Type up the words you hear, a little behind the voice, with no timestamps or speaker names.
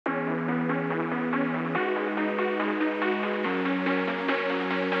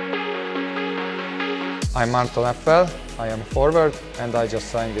I'm Marton Eppel, I am a forward and I just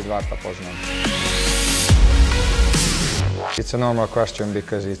signed with Warta Poznań. It's a normal question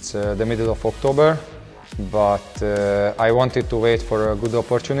because it's the middle of October, but I wanted to wait for a good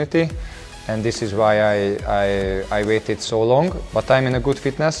opportunity, and this is why I waited so long. But I'm in a good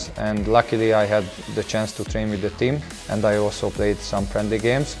fitness, and luckily I had the chance to train with the team, and I also played some friendly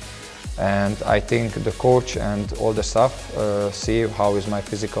games. And I think the coach and all the staff see how is my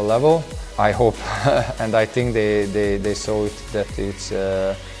physical level. I hope and I think they saw it that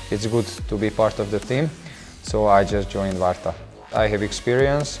it's good to be part of the team. So I just joined Warta. I have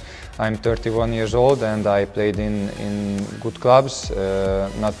experience. I'm 31 years old and I played in good clubs,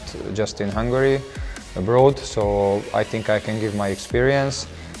 not just in Hungary, abroad. So I think I can give my experience.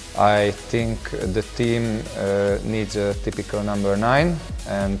 I think the team needs a typical number 9,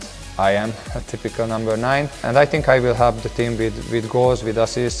 and I am a typical number 9. And I think I will help the team with goals, with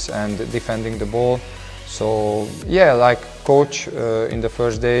assists and defending the ball. So yeah, like coach in the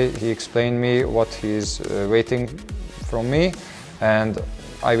first day, he explained me what he's waiting from me, and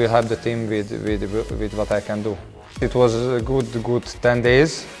I will help the team with what I can do. It was a good 10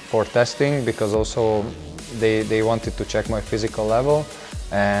 days for testing, because also they wanted to check my physical level.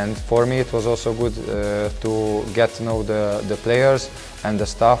 And for me it was also good to get to know the players and the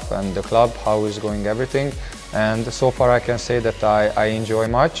staff and the club, how is going everything. And so far I can say that I enjoy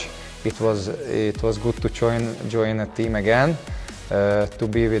much. It was good to join a team again, to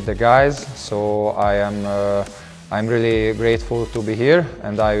be with the guys. So I'm really grateful to be here,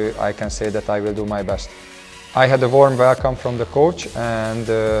 and I can say that I will do my best. I had a warm welcome from the coach, and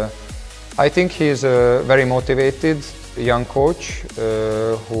I think he's a very motivated young coach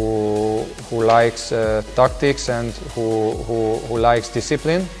who likes tactics and who likes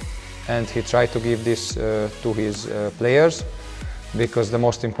discipline, and he tried to give this to his players, because the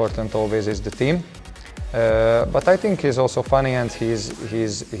most important always is the team. But I think he's also funny, and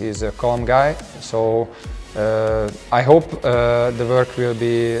he's a calm guy. So I hope the work will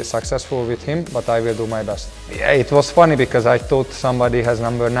be successful with him, but I will do my best. Yeah, it was funny because I thought somebody has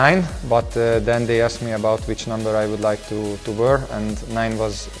number 9, but then they asked me about which number I would like to wear, and 9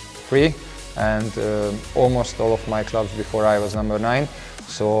 was free, and almost all of my clubs before I was number 9.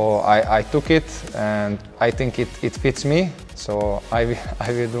 So I took it, and I think it fits me. So I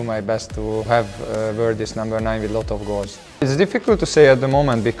will do my best to have wear this number 9 with a lot of goals. It's difficult to say at the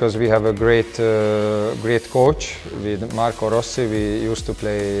moment because we have a great coach with Marco Rossi. I used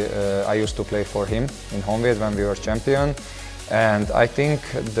to play for him in Honvéd when we were champion, and I think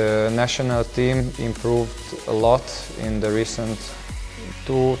the national team improved a lot in the recent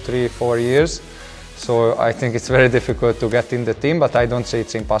 2, 3, 4 years. So I think it's very difficult to get in the team, but I don't say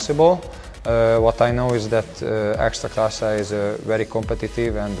it's impossible. What I know is that ekstraklasy is a very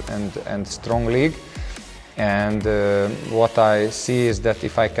competitive and strong league, and what I see is that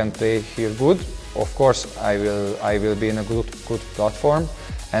if I can play here good, of course I will be in a good platform,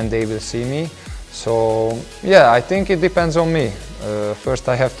 and they will see me. So yeah, I think it depends on me. First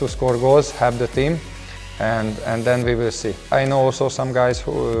I have to score goals, help the team, and then we will see. I know also some guys,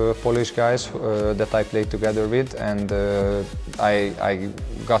 Polish guys, that I play together with, and I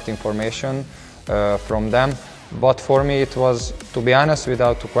got information from them. But for me it was, to be honest,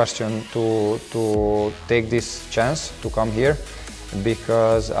 without a question, to take this chance to come here,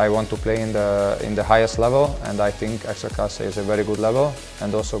 because I want to play in the highest level, and I think ekstraklasy is a very good level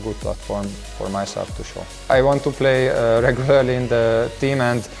and also a good platform for myself to show. I want to play regularly in the team,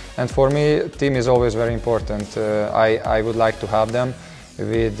 and for me team is always very important. I would like to have them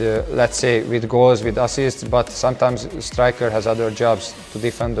with, let's say, with goals, with assists, but sometimes striker has other jobs, to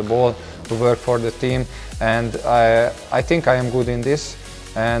defend the ball, to work for the team, and I think I am good in this.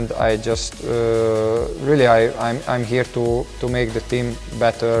 And I just really I'm here to make the team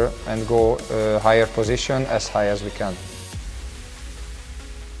better and go higher position, as high as we can.